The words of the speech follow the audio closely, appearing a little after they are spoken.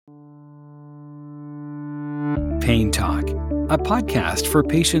Pain Talk, a podcast for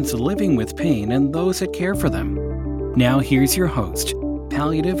patients living with pain and those that care for them. Now here's your host,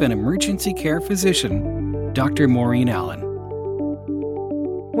 palliative and emergency care physician, Dr. Maureen Allen.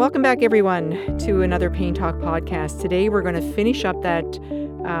 Welcome back, everyone, to another Pain Talk podcast. Today, we're going to finish up that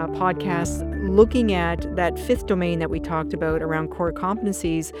podcast looking at that fifth domain that we talked about around core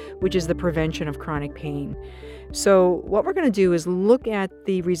competencies, which is the prevention of chronic pain. So what we're going to do is look at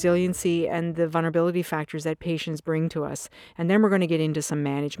the resiliency and the vulnerability factors that patients bring to us, and then we're going to get into some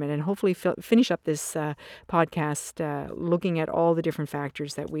management and hopefully finish up this podcast looking at all the different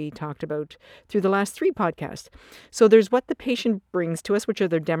factors that we talked about through the last three podcasts. So there's what the patient brings to us, which are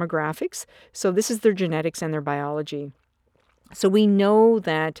their demographics. So this is their genetics and their biology. So we know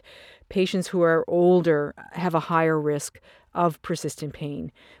that patients who are older have a higher risk of persistent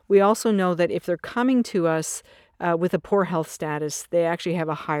pain. We also know that if they're coming to us with a poor health status, they actually have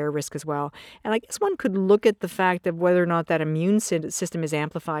a higher risk as well. And I guess one could look at the fact of whether or not that immune system is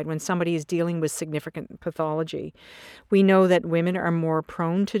amplified when somebody is dealing with significant pathology. We know that women are more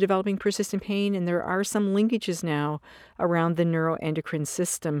prone to developing persistent pain, and there are some linkages now around the neuroendocrine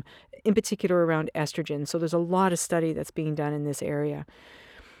system, in particular around estrogen. So there's a lot of study that's being done in this area.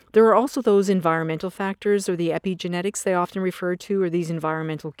 There are also those environmental factors, or the epigenetics they often refer to, or these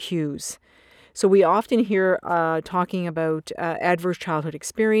environmental cues. So we often hear talking about adverse childhood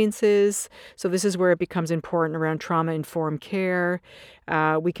experiences. So this is where it becomes important around trauma-informed care.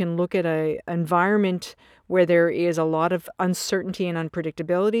 We can look at an environment where there is a lot of uncertainty and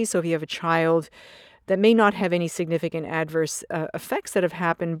unpredictability. So if you have a child that may not have any significant adverse effects that have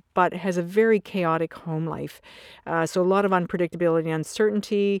happened, but has a very chaotic home life. So a lot of unpredictability and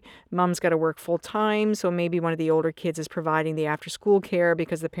uncertainty. Mom's got to work full time, so maybe one of the older kids is providing the after-school care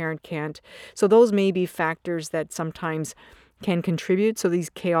because the parent can't. So those may be factors that sometimes can contribute. So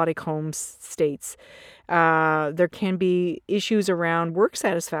these chaotic home states. There can be issues around work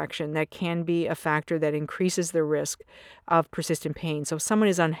satisfaction that can be a factor that increases the risk of persistent pain. So if someone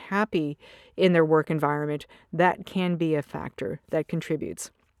is unhappy in their work environment, that can be a factor that contributes.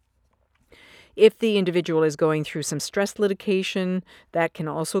 If the individual is going through some stress litigation, that can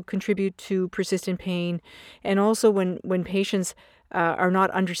also contribute to persistent pain. And also when patients are not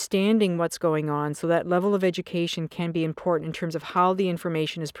understanding what's going on. So that level of education can be important in terms of how the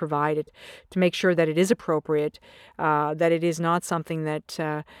information is provided to make sure that it is appropriate, that it is not something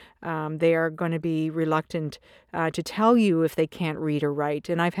that they are going to be reluctant to tell you if they can't read or write.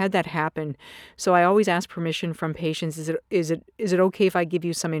 And I've had that happen. So I always ask permission from patients. Is it okay if I give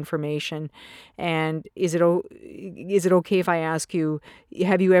you some information? And is it okay if I ask you,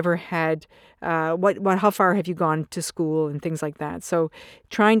 have you ever had how far have you gone to school and things like that? So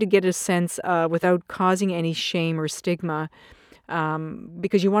trying to get a sense without causing any shame or stigma,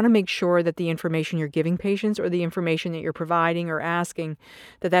 because you want to make sure that the information you're giving patients or the information that you're providing or asking,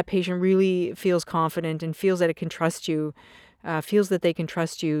 that patient really feels confident and feels that it can trust you, feels that they can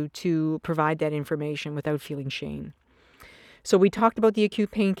trust you to provide that information without feeling shame. So we talked about the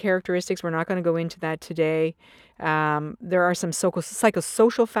acute pain characteristics. We're not going to go into that today. There are some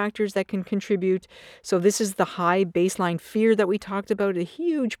psychosocial factors that can contribute. So this is the high baseline fear that we talked about, a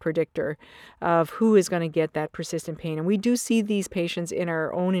huge predictor of who is going to get that persistent pain. And we do see these patients in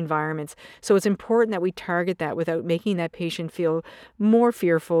our own environments. So it's important that we target that without making that patient feel more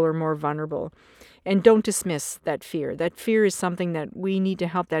fearful or more vulnerable. And don't dismiss that fear. That fear is something that we need to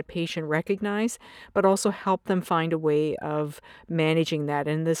help that patient recognize, but also help them find a way of managing that.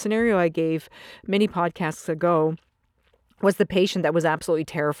 And the scenario I gave many podcasts ago was the patient that was absolutely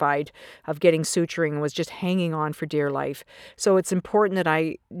terrified of getting suturing and was just hanging on for dear life. So it's important that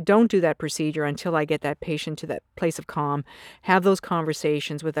I don't do that procedure until I get that patient to that place of calm, have those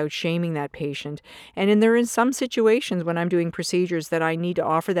conversations without shaming that patient. And there are some situations when I'm doing procedures that I need to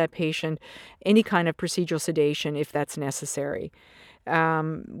offer that patient any kind of procedural sedation if that's necessary.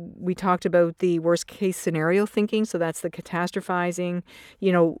 We talked about the worst case scenario thinking. So that's the catastrophizing.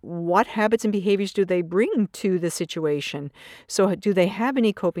 What habits and behaviors do they bring to the situation? So do they have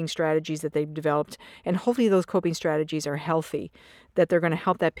any coping strategies that they've developed? And hopefully those coping strategies are healthy, that they're going to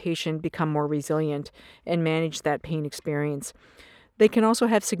help that patient become more resilient and manage that pain experience. They can also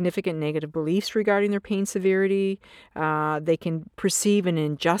have significant negative beliefs regarding their pain severity. They can perceive an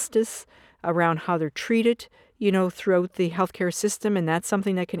injustice around how they're treated, throughout the healthcare system, and that's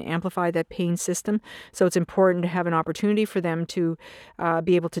something that can amplify that pain system. So it's important to have an opportunity for them to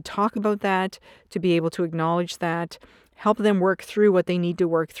be able to talk about that, to be able to acknowledge that, help them work through what they need to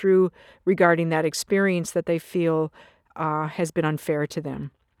work through regarding that experience that they feel has been unfair to them.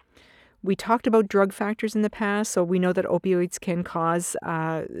 We talked about drug factors in the past, so we know that opioids can cause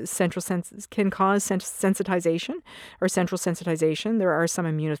sensitization or central sensitization. There are some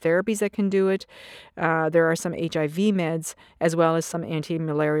immunotherapies that can do it. There are some HIV meds, as well as some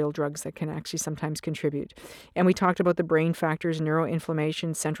anti-malarial drugs that can actually sometimes contribute. And we talked about the brain factors,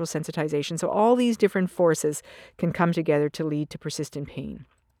 neuroinflammation, central sensitization. So all these different forces can come together to lead to persistent pain.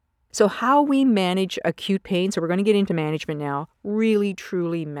 So how we manage acute pain, so we're going to get into management now, really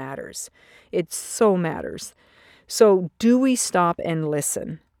truly matters. It so matters. So do we stop and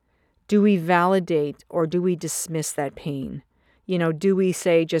listen? Do we validate or do we dismiss that pain? Do we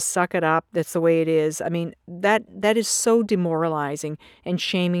say, just suck it up, that's the way it is? I mean, that is so demoralizing and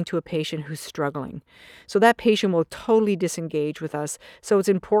shaming to a patient who's struggling. So that patient will totally disengage with us. So it's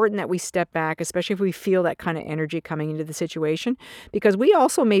important that we step back, especially if we feel that kind of energy coming into the situation, because we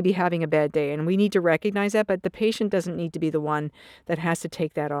also may be having a bad day and we need to recognize that, but the patient doesn't need to be the one that has to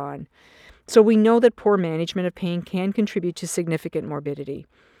take that on. So we know that poor management of pain can contribute to significant morbidity,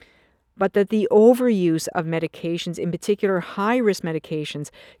 but that the overuse of medications, in particular high-risk medications,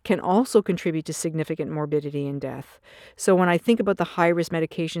 can also contribute to significant morbidity and death. So when I think about the high-risk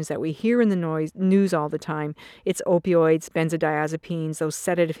medications that we hear in the news all the time, it's opioids, benzodiazepines, those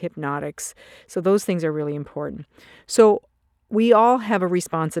sedative hypnotics. So those things are really important. So we all have a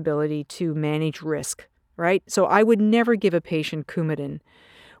responsibility to manage risk, right? So I would never give a patient Coumadin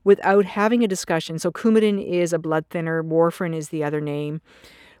without having a discussion. So Coumadin is a blood thinner, warfarin is the other name.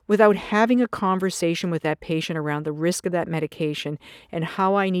 Without having a conversation with that patient around the risk of that medication and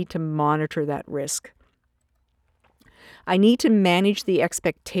how I need to monitor that risk. I need to manage the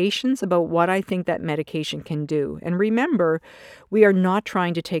expectations about what I think that medication can do. And remember, we are not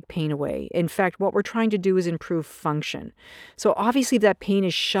trying to take pain away. In fact, what we're trying to do is improve function. So obviously, if that pain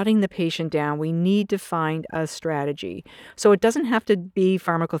is shutting the patient down, we need to find a strategy. So it doesn't have to be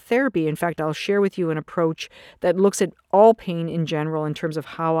pharmacotherapy. In fact, I'll share with you an approach that looks at all pain in general in terms of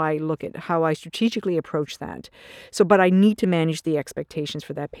how I strategically approach that. But I need to manage the expectations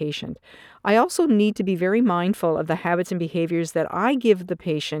for that patient. I also need to be very mindful of the habits and behaviors that I give the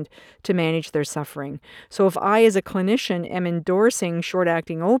patient to manage their suffering. So if I, as a clinician, am endorsing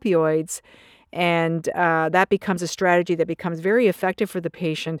short-acting opioids, and that becomes a strategy that becomes very effective for the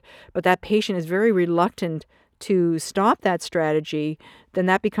patient, but that patient is very reluctant to stop that strategy, then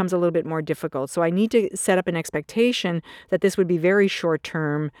that becomes a little bit more difficult. So I need to set up an expectation that this would be very short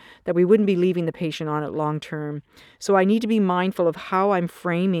term, that we wouldn't be leaving the patient on it long term. So I need to be mindful of how I'm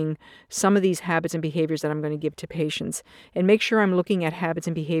framing some of these habits and behaviors that I'm going to give to patients, and make sure I'm looking at habits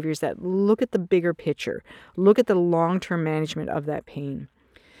and behaviors that look at the bigger picture, look at the long-term management of that pain.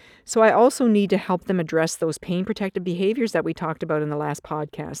 So I also need to help them address those pain protective behaviors that we talked about in the last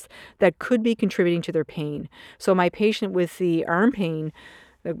podcast that could be contributing to their pain. So my patient with the arm pain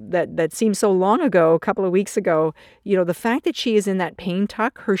that seems so long ago, a couple of weeks ago, the fact that she is in that pain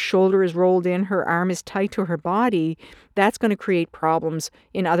tuck, her shoulder is rolled in, her arm is tight to her body, that's going to create problems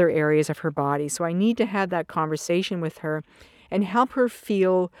in other areas of her body. So I need to have that conversation with her and help her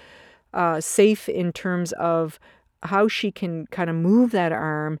feel safe in terms of how she can kind of move that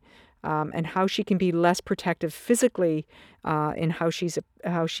arm, and how she can be less protective physically in how she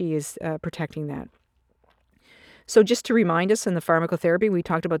is protecting that. So just to remind us, in the pharmacotherapy, we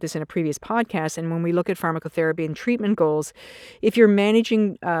talked about this in a previous podcast, and when we look at pharmacotherapy and treatment goals, if you're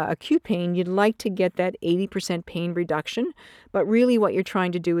managing acute pain, you'd like to get that 80% pain reduction, but really what you're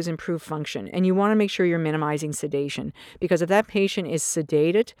trying to do is improve function, and you want to make sure you're minimizing sedation, because if that patient is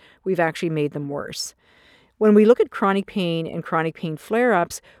sedated, we've actually made them worse. When we look at chronic pain and chronic pain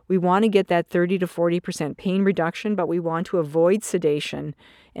flare-ups, we want to get that 30 to 40% pain reduction, but we want to avoid sedation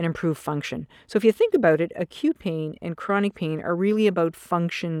and improve function. So if you think about it, acute pain and chronic pain are really about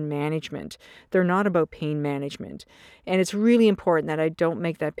function management. They're not about pain management. And it's really important that I don't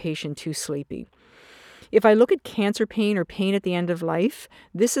make that patient too sleepy. If I look at cancer pain or pain at the end of life,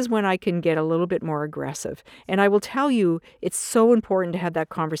 this is when I can get a little bit more aggressive. And I will tell you, it's so important to have that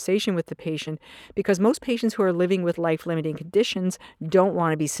conversation with the patient, because most patients who are living with life-limiting conditions don't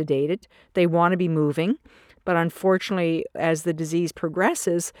want to be sedated. They want to be moving. But unfortunately, as the disease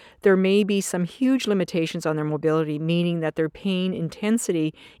progresses, there may be some huge limitations on their mobility, meaning that their pain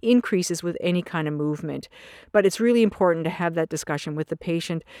intensity increases with any kind of movement. But it's really important to have that discussion with the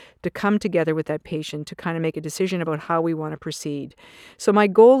patient, to come together with that patient, to kind of make a decision about how we want to proceed. So my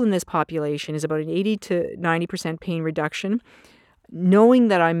goal in this population is about an 80 to 90% pain reduction. knowing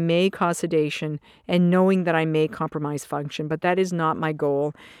that I may cause sedation and knowing that I may compromise function, but that is not my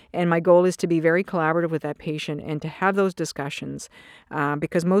goal. And my goal is to be very collaborative with that patient and to have those discussions,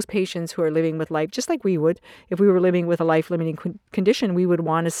 because most patients who are living with life, just like we would, if we were living with a life-limiting condition, we would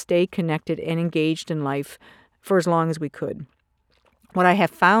want to stay connected and engaged in life for as long as we could. What I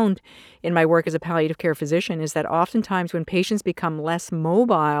have found in my work as a palliative care physician is that oftentimes when patients become less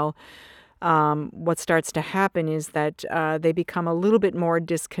mobile, what starts to happen is that they become a little bit more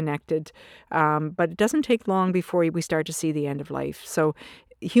disconnected, but it doesn't take long before we start to see the end of life. So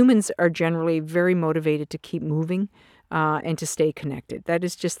humans are generally very motivated to keep moving and to stay connected. That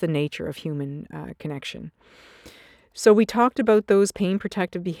is just the nature of human connection. So we talked about those pain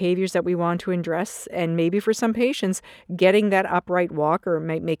protective behaviors that we want to address, and maybe for some patients, getting that upright walker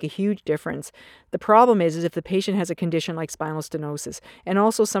might make a huge difference. The problem is if the patient has a condition like spinal stenosis, and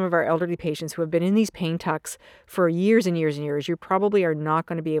also some of our elderly patients who have been in these pain tucks for years and years and years, you probably are not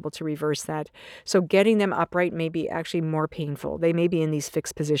going to be able to reverse that. So getting them upright may be actually more painful. They may be in these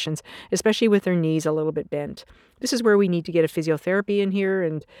fixed positions, especially with their knees a little bit bent. This is where we need to get a physiotherapy in here,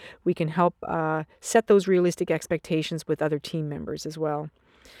 and we can help set those realistic expectations with other team members as well.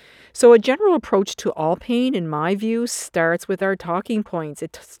 So a general approach to all pain, in my view, starts with our talking points.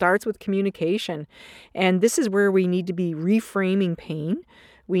 It starts with communication. And this is where we need to be reframing pain.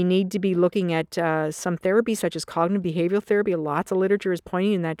 We need to be looking at some therapy such as cognitive behavioral therapy. Lots of literature is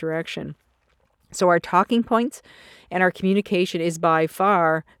pointing in that direction. So our talking points and our communication is by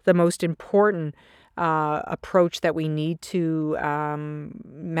far the most important approach that we need to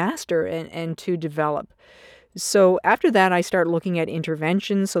master and to develop. So after that, I start looking at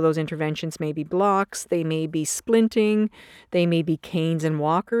interventions. So those interventions may be blocks, they may be splinting, they may be canes and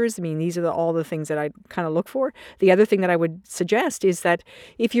walkers. I mean, these are all the things that I kind of look for. The other thing that I would suggest is that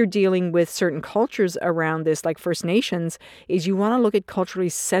if you're dealing with certain cultures around this, like First Nations, is you want to look at culturally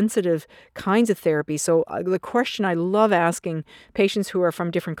sensitive kinds of therapy. So the question I love asking patients who are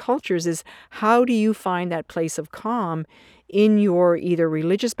from different cultures is, how do you find that place of calm in your either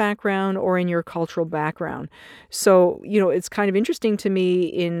religious background or in your cultural background? So, it's kind of interesting to me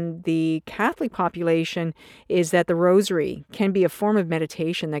in the Catholic population is that the rosary can be a form of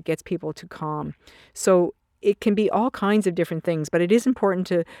meditation that gets people to calm. So it can be all kinds of different things, but it is important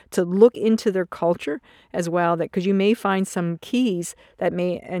to look into their culture as well, that because you may find some keys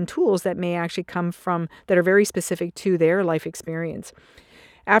and tools that may actually come from, that are very specific to their life experience.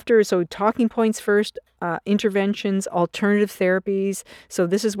 So talking points first, interventions, alternative therapies. So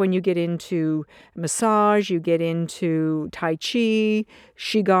this is when you get into massage, you get into Tai Chi,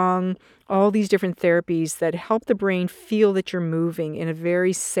 Qigong, all these different therapies that help the brain feel that you're moving in a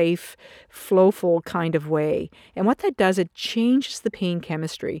very safe, flowful kind of way. And what that does, it changes the pain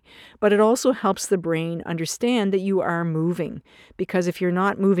chemistry, but it also helps the brain understand that you are moving, because if you're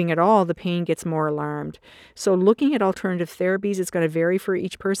not moving at all, the pain gets more alarmed. So looking at alternative therapies, it's going to vary for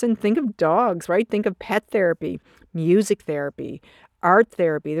each person. Think of dogs, right? Think of pet therapy, music therapy, art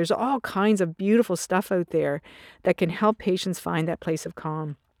therapy. There's all kinds of beautiful stuff out there that can help patients find that place of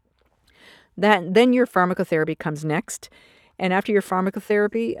calm. Then your pharmacotherapy comes next. And after your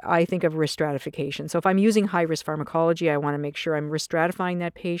pharmacotherapy, I think of risk stratification. So if I'm using high-risk pharmacology, I want to make sure I'm risk stratifying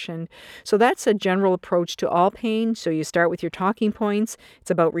that patient. So that's a general approach to all pain. So you start with your talking points. It's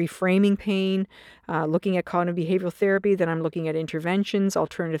about reframing pain, looking at cognitive behavioral therapy. Then I'm looking at interventions,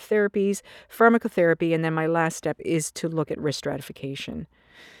 alternative therapies, pharmacotherapy. And then my last step is to look at risk stratification.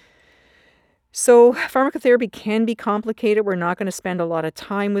 So pharmacotherapy can be complicated. We're not going to spend a lot of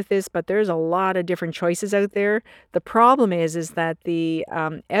time with this, but there's a lot of different choices out there. The problem is that the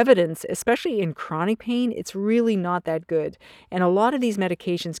evidence, especially in chronic pain, it's really not that good. And a lot of these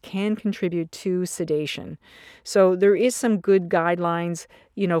medications can contribute to sedation. So there is some good guidelines,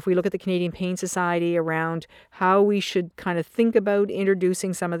 if we look at the Canadian Pain Society around how we should kind of think about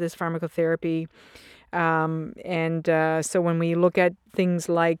introducing some of this pharmacotherapy. So when we look at things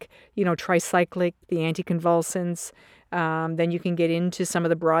like, tricyclic, the anticonvulsants, then you can get into some of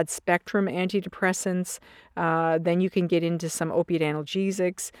the broad spectrum antidepressants. Then you can get into some opiate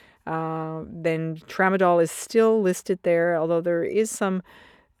analgesics. Then tramadol is still listed there, although there is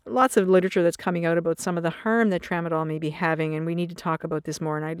lots of literature that's coming out about some of the harm that tramadol may be having, and we need to talk about this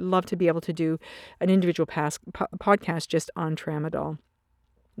more. And I'd love to be able to do an individual podcast just on tramadol.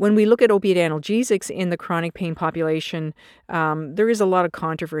 When we look at opiate analgesics in the chronic pain population, there is a lot of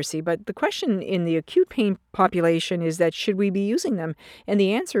controversy. But the question in the acute pain population is that should we be using them? And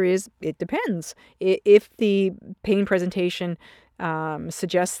the answer is it depends. If the pain presentation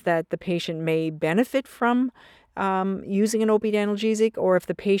suggests that the patient may benefit from using an opiate analgesic, or if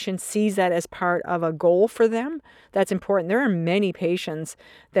the patient sees that as part of a goal for them, that's important. There are many patients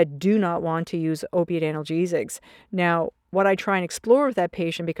that do not want to use opiate analgesics. Now, what I try and explore with that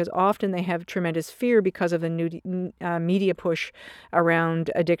patient, because often they have tremendous fear because of the new media push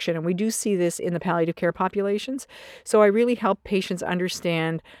around addiction, and we do see this in the palliative care populations. So I really help patients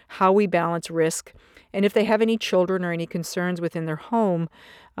understand how we balance risk, and if they have any children or any concerns within their home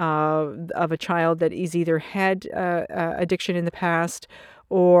of a child that is either had addiction in the past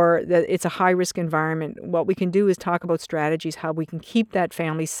or that it's a high-risk environment, what we can do is talk about strategies, how we can keep that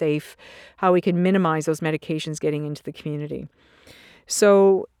family safe, how we can minimize those medications getting into the community.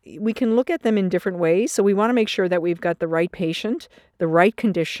 So we can look at them in different ways. So we want to make sure that we've got the right patient, the right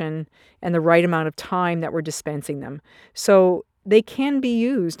condition, and the right amount of time that we're dispensing them. So they can be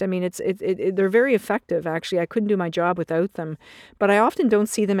used. I mean, they're very effective, actually. I couldn't do my job without them. But I often don't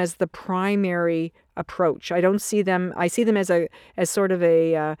see them as the primary approach. I see them as sort of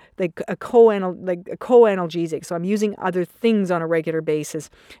a co-analgesic. So I'm using other things on a regular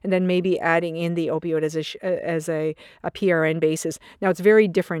basis, and then maybe adding in the opioid as a PRN basis. Now, it's very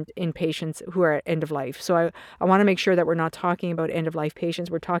different in patients who are at end of life. So I want to make sure that we're not talking about end of life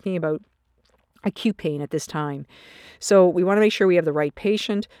patients. We're talking about acute pain at this time. So we want to make sure we have the right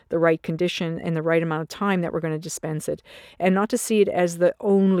patient, the right condition, and the right amount of time that we're going to dispense it, and not to see it as the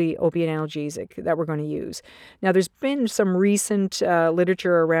only opiate analgesic that we're going to use. Now, there's been some recent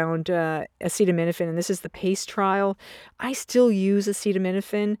literature around acetaminophen, and this is the PACE trial. I still use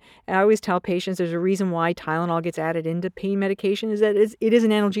acetaminophen, and I always tell patients there's a reason why Tylenol gets added into pain medication, is that it is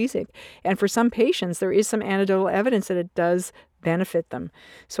an analgesic. And for some patients, there is some anecdotal evidence that it does benefit them.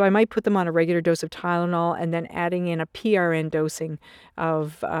 So I might put them on a regular dose of Tylenol and then adding in a PRN dosing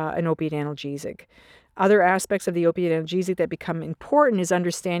of an opiate analgesic. Other aspects of the opiate analgesic that become important is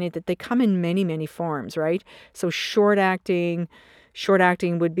understanding that they come in many, many forms, right? So short-acting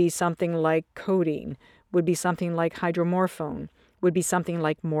would be something like codeine, would be something like hydromorphone, would be something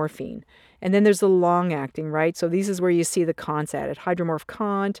like morphine. And then there's the long-acting, right? So this is where you see the conts added.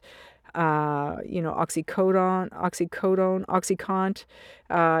 Hydromorphcont, oxycodone, Oxycontin.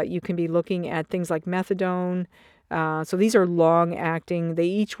 You can be looking at things like methadone. So these are long-acting. They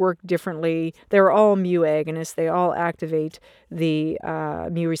each work differently. They're all mu agonists. They all activate the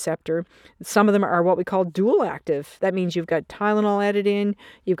mu receptor. Some of them are what we call dual active. That means you've got Tylenol added in,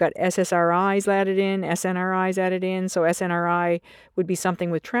 you've got SSRIs added in, SNRIs added in. So SNRI would be something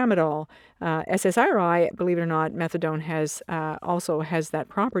with tramadol. SSRI, believe it or not, methadone also has that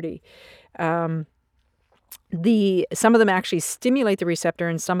property. Some of them actually stimulate the receptor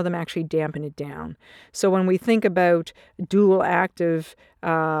and some of them actually dampen it down. So when we think about dual active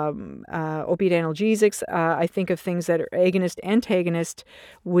opiate analgesics, I think of things that are agonist-antagonist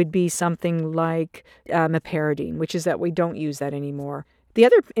would be something like meperidine, which is that we don't use that anymore. The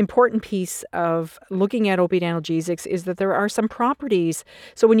other important piece of looking at opiate analgesics is that there are some properties.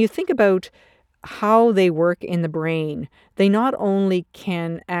 So when you think about how they work in the brain, they not only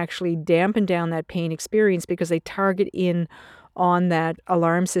can actually dampen down that pain experience because they target in on that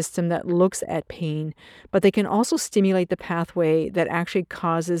alarm system that looks at pain, but they can also stimulate the pathway that actually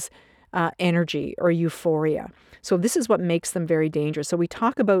causes energy or euphoria. So this is what makes them very dangerous. So we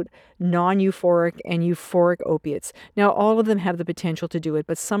talk about non-euphoric and euphoric opiates. Now, all of them have the potential to do it,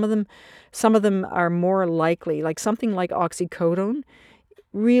 but some of them are more likely, like something like oxycodone.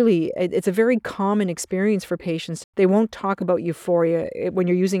 Really, it's a very common experience for patients. They won't talk about euphoria when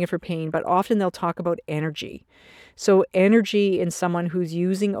you're using it for pain, but often they'll talk about energy. So energy in someone who's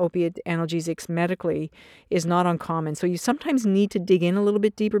using opiate analgesics medically is not uncommon. So you sometimes need to dig in a little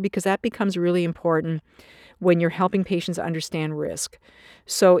bit deeper because that becomes really important when you're helping patients understand risk.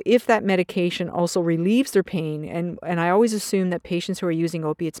 So if that medication also relieves their pain, and I always assume that patients who are using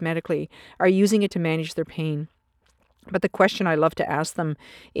opiates medically are using it to manage their pain. But the question I love to ask them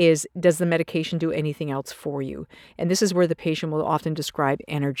is, does the medication do anything else for you? And this is where the patient will often describe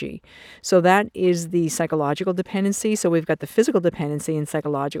energy. So that is the psychological dependency. So we've got the physical dependency and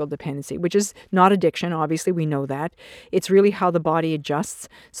psychological dependency, which is not addiction. Obviously, we know that. It's really how the body adjusts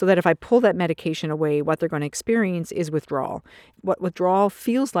so that if I pull that medication away, what they're going to experience is withdrawal. What withdrawal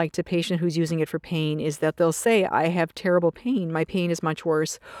feels like to a patient who's using it for pain is that they'll say, I have terrible pain. My pain is much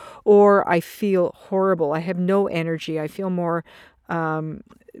worse. Or I feel horrible. I have no energy. I feel more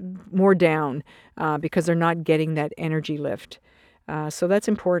down because they're not getting that energy lift. So that's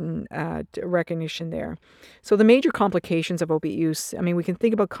important recognition there. So the major complications of opiate use, I mean, we can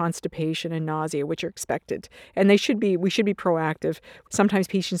think about constipation and nausea, which are expected, and we should be proactive. Sometimes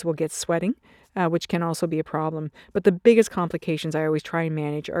patients will get sweating, which can also be a problem. But the biggest complications I always try and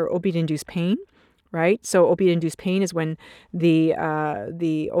manage are opiate-induced pain, right? So opiate-induced pain is when the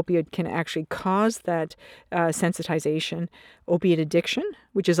opioid can actually cause that sensitization. Opiate addiction,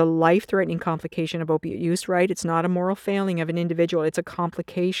 which is a life-threatening complication of opiate use, right? It's not a moral failing of an individual, it's a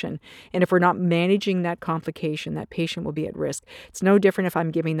complication. And if we're not managing that complication, that patient will be at risk. It's no different if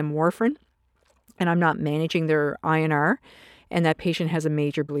I'm giving them warfarin and I'm not managing their INR, and that patient has a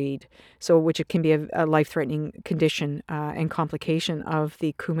major bleed, so which it can be a life-threatening condition and complication of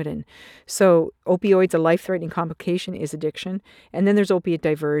the Coumadin. So opioids, a life-threatening complication is addiction, and then there's opiate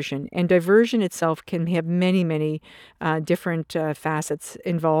diversion. And diversion itself can have many, many different facets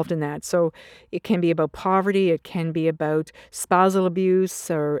involved in that. So it can be about poverty, it can be about spousal abuse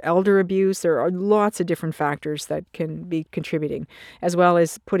or elder abuse. There are lots of different factors that can be contributing, as well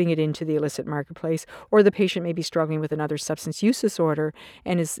as putting it into the illicit marketplace, or the patient may be struggling with another substance use disorder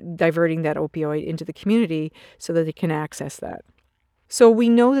and is diverting that opioid into the community so that they can access that. So we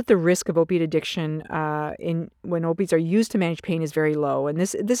know that the risk of opiate addiction when opiates are used to manage pain is very low. And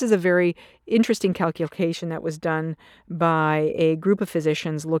this is a very interesting calculation that was done by a group of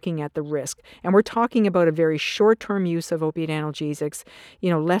physicians looking at the risk. And we're talking about a very short-term use of opiate analgesics,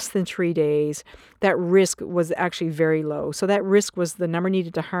 less than 3 days. That risk was actually very low. So that risk was, the number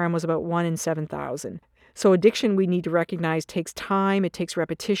needed to harm was about 1 in 7,000. So addiction, we need to recognize, takes time, it takes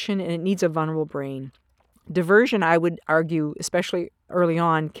repetition, and it needs a vulnerable brain. Diversion, I would argue, especially early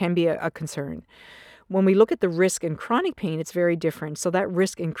on, can be a concern. When we look at the risk in chronic pain, it's very different. So that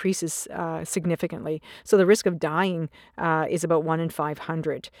risk increases significantly. So the risk of dying is about 1 in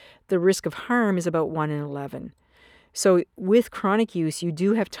 500. The risk of harm is about 1 in 11. So with chronic use, you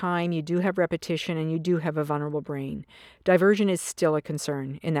do have time, you do have repetition, and you do have a vulnerable brain. Diversion is still a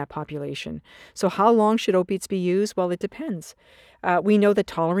concern in that population. So how long should opiates be used? Well, it depends. We know that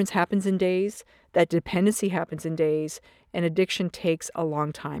tolerance happens in days, that dependency happens in days, and addiction takes a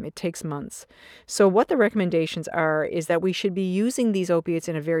long time. It takes months. So what the recommendations are is that we should be using these opiates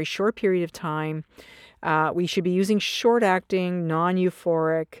in a very short period of time. We should be using short-acting,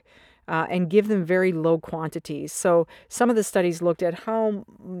 non-euphoric, and give them very low quantities. So some of the studies looked at how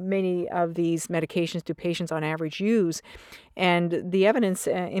many of these medications do patients on average use. And the evidence,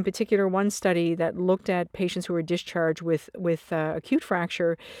 in particular, one study that looked at patients who were discharged with acute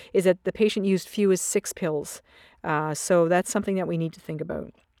fracture, is that the patient used few as 6 pills. So that's something that we need to think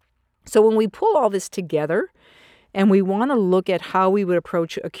about. So when we pull all this together and we want to look at how we would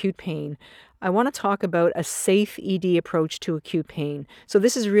approach acute pain, I want to talk about a safe ED approach to acute pain. So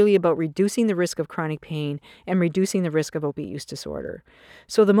this is really about reducing the risk of chronic pain and reducing the risk of opiate use disorder.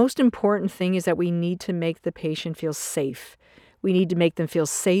 So the most important thing is that we need to make the patient feel safe. We need to make them feel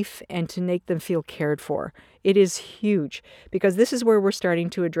safe and to make them feel cared for. It is huge because this is where we're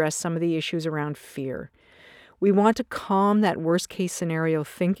starting to address some of the issues around fear. We want to calm that worst case scenario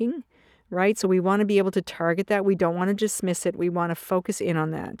thinking, right? So we want to be able to target that. We don't want to dismiss it. We want to focus in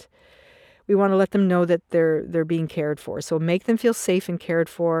on that. We want to let them know that they're being cared for. So make them feel safe and cared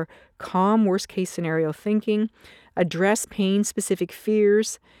for, calm worst case scenario thinking, address pain-specific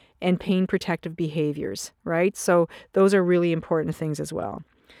fears, and pain protective behaviors, right? So those are really important things as well.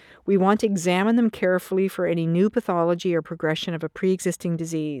 We want to examine them carefully for any new pathology or progression of a pre-existing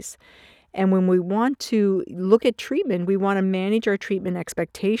disease. And when we want to look at treatment, we want to manage our treatment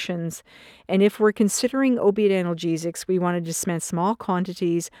expectations. And if we're considering opiate analgesics, we want to dispense small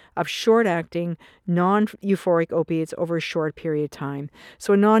quantities of short-acting, non-euphoric opiates over a short period of time.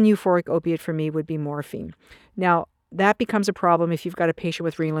 So a non-euphoric opiate for me would be morphine. Now, that becomes a problem if you've got a patient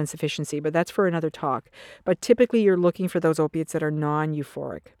with renal insufficiency, but that's for another talk. But typically, you're looking for those opiates that are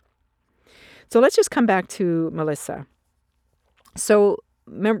non-euphoric. So let's just come back to Melissa. So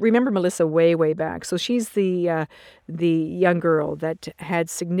remember Melissa way back. So she's the young girl that had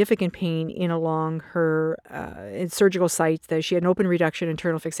significant pain in along her surgical site. That she had an open reduction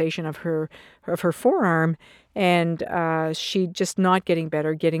internal fixation of her forearm, and she just not getting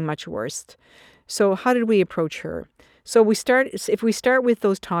better, getting much worse. So how did we approach her? So if we start with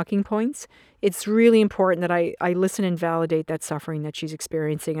those talking points, it's really important that I listen and validate that suffering that she's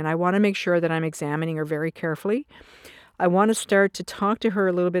experiencing, and I want to make sure that I'm examining her very carefully. I want to start to talk to her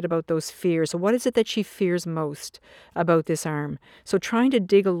a little bit about those fears. So what is it that she fears most about this arm? So trying to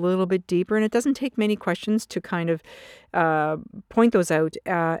dig a little bit deeper, and it doesn't take many questions to kind of point those out.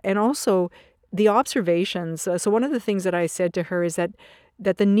 And also the observations, so one of the things that I said to her is that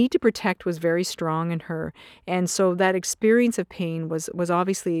the need to protect was very strong in her. And so that experience of pain was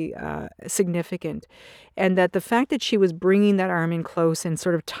obviously significant. And that the fact that she was bringing that arm in close and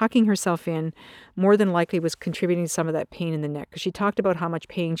sort of tucking herself in more than likely was contributing to some of that pain in the neck, because she talked about how much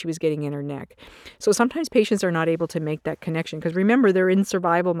pain she was getting in her neck. So sometimes patients are not able to make that connection because remember, they're in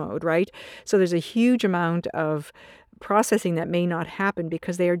survival mode, right? So there's a huge amount of processing that may not happen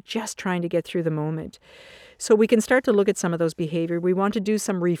because they are just trying to get through the moment. So we can start to look at some of those behavior. We want to do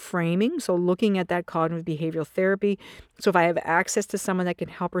some reframing, so looking at that cognitive behavioral therapy. So if I have access to someone that can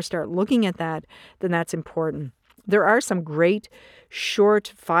help her start looking at that, then that's important. There are some great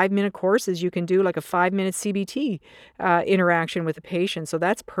short 5-minute courses you can do, like a 5-minute CBT interaction with a patient. So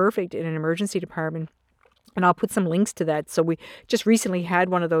that's perfect in an emergency department. And I'll put some links to that. So we just recently had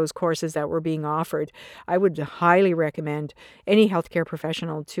one of those courses that were being offered. I would highly recommend any healthcare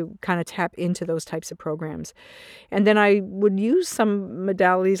professional to kind of tap into those types of programs. And then I would use some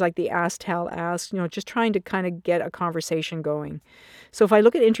modalities like the Ask, Tell, Ask, just trying to kind of get a conversation going. So if I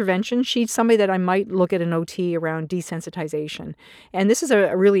look at intervention, she's somebody that I might look at an OT around desensitization. And this is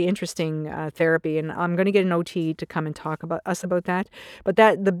a really interesting therapy, and I'm going to get an OT to come and talk about that. But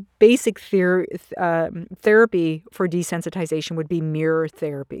the basic therapy for desensitization would be mirror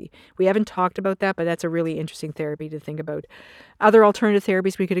therapy. We haven't talked about that, but that's a really interesting therapy to think about. Other alternative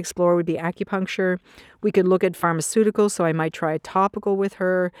therapies we could explore would be acupuncture. We could look at pharmaceuticals, so I might try a topical with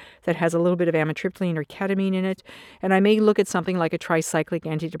her that has a little bit of amitriptyline or ketamine in it. And I may look at something like a tricyclic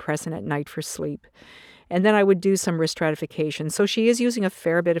antidepressant at night for sleep. And then I would do some risk stratification. So she is using a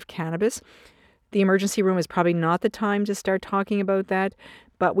fair bit of cannabis. The emergency room is probably not the time to start talking about that,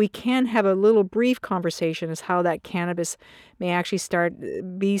 but we can have a little brief conversation as how that cannabis may actually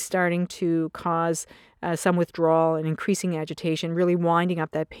starting to cause some withdrawal and increasing agitation, really winding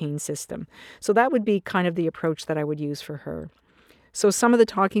up that pain system. So that would be kind of the approach that I would use for her. So some of the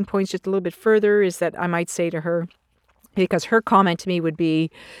talking points just a little bit further is that I might say to her, because her comment to me would be,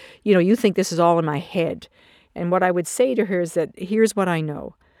 you think this is all in my head. And what I would say to her is that here's what I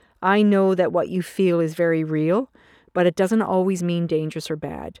know. I know that what you feel is very real, but it doesn't always mean dangerous or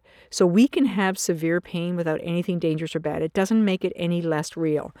bad. So we can have severe pain without anything dangerous or bad. It doesn't make it any less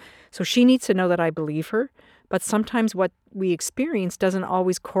real. So she needs to know that I believe her, but sometimes what we experience doesn't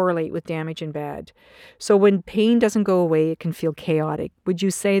always correlate with damage and bad. So when pain doesn't go away, it can feel chaotic. Would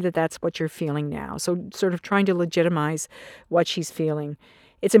you say that that's what you're feeling now? So sort of trying to legitimize what she's feeling.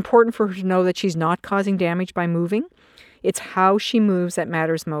 It's important for her to know that she's not causing damage by moving. It's how she moves that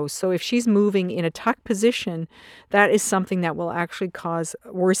matters most. So if she's moving in a tucked position, that is something that will actually cause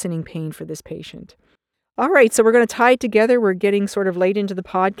worsening pain for this patient. All right, so we're going to tie it together. We're getting sort of late into the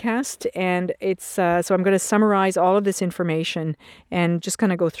podcast, and it's so I'm going to summarize all of this information and just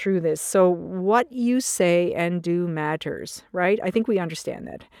kind of go through this. So what you say and do matters, right? I think we understand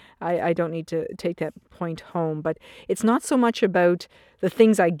that. I don't need to take that point home, but it's not so much about the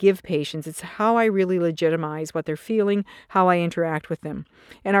things I give patients. It's how I really legitimize what they're feeling, how I interact with them.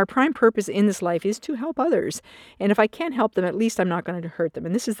 And our prime purpose in this life is to help others. And if I can't help them, at least I'm not going to hurt them.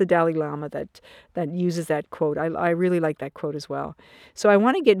 And this is the Dalai Lama that uses that quote. I really like that quote as well. So I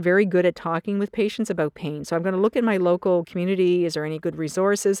want to get very good at talking with patients about pain. So I'm going to look at my local community. Is there any good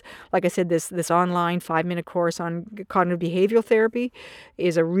resources? Like I said, this online 5-minute course on cognitive behavioral therapy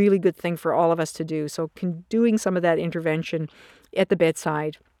is a really good thing for all of us to do. So doing some of that intervention at the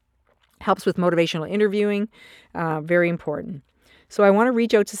bedside helps with motivational interviewing, very important. So I want to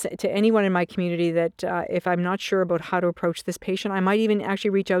reach out to anyone in my community that if I'm not sure about how to approach this patient, I might even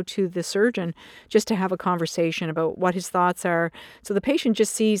actually reach out to the surgeon just to have a conversation about what his thoughts are. So the patient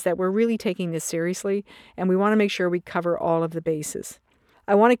just sees that we're really taking this seriously, and we want to make sure we cover all of the bases.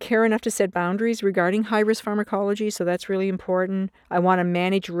 I want to care enough to set boundaries regarding high-risk pharmacology, so that's really important. I want to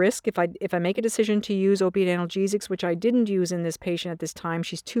manage risk. If I make a decision to use opiate analgesics, which I didn't use in this patient at this time,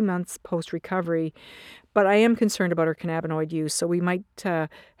 she's 2 months post-recovery, but I am concerned about her cannabinoid use, so we might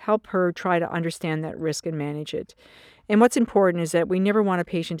help her try to understand that risk and manage it. And what's important is that we never want a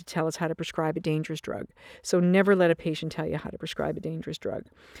patient to tell us how to prescribe a dangerous drug. So never let a patient tell you how to prescribe a dangerous drug.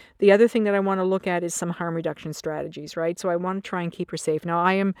 The other thing that I want to look at is some harm reduction strategies, right? So I want to try and keep her safe.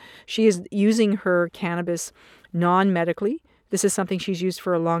 Now she is using her cannabis non-medically. This is something she's used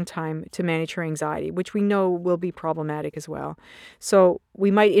for a long time to manage her anxiety, which we know will be problematic as well. So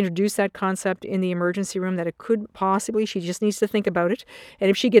we might introduce that concept in the emergency room that it could possibly, she just needs to think about it. And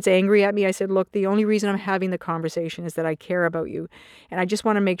if she gets angry at me, I said, look, the only reason I'm having the conversation is that I care about you. And I just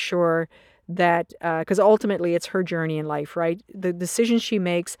want to make sure that, because ultimately it's her journey in life, right? The decisions she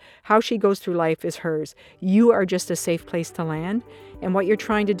makes, how she goes through life is hers. You are just a safe place to land. And what you're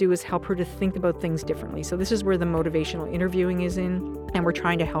trying to do is help her to think about things differently. So this is where the motivational interviewing is in, and we're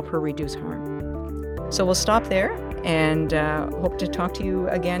trying to help her reduce harm. So we'll stop there and hope to talk to you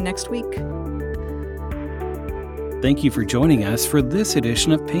again next week. Thank you for joining us for this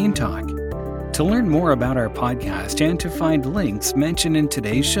edition of Pain Talk. To learn more about our podcast and to find links mentioned in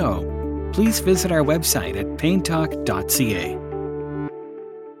today's show, please visit our website at paintalk.ca.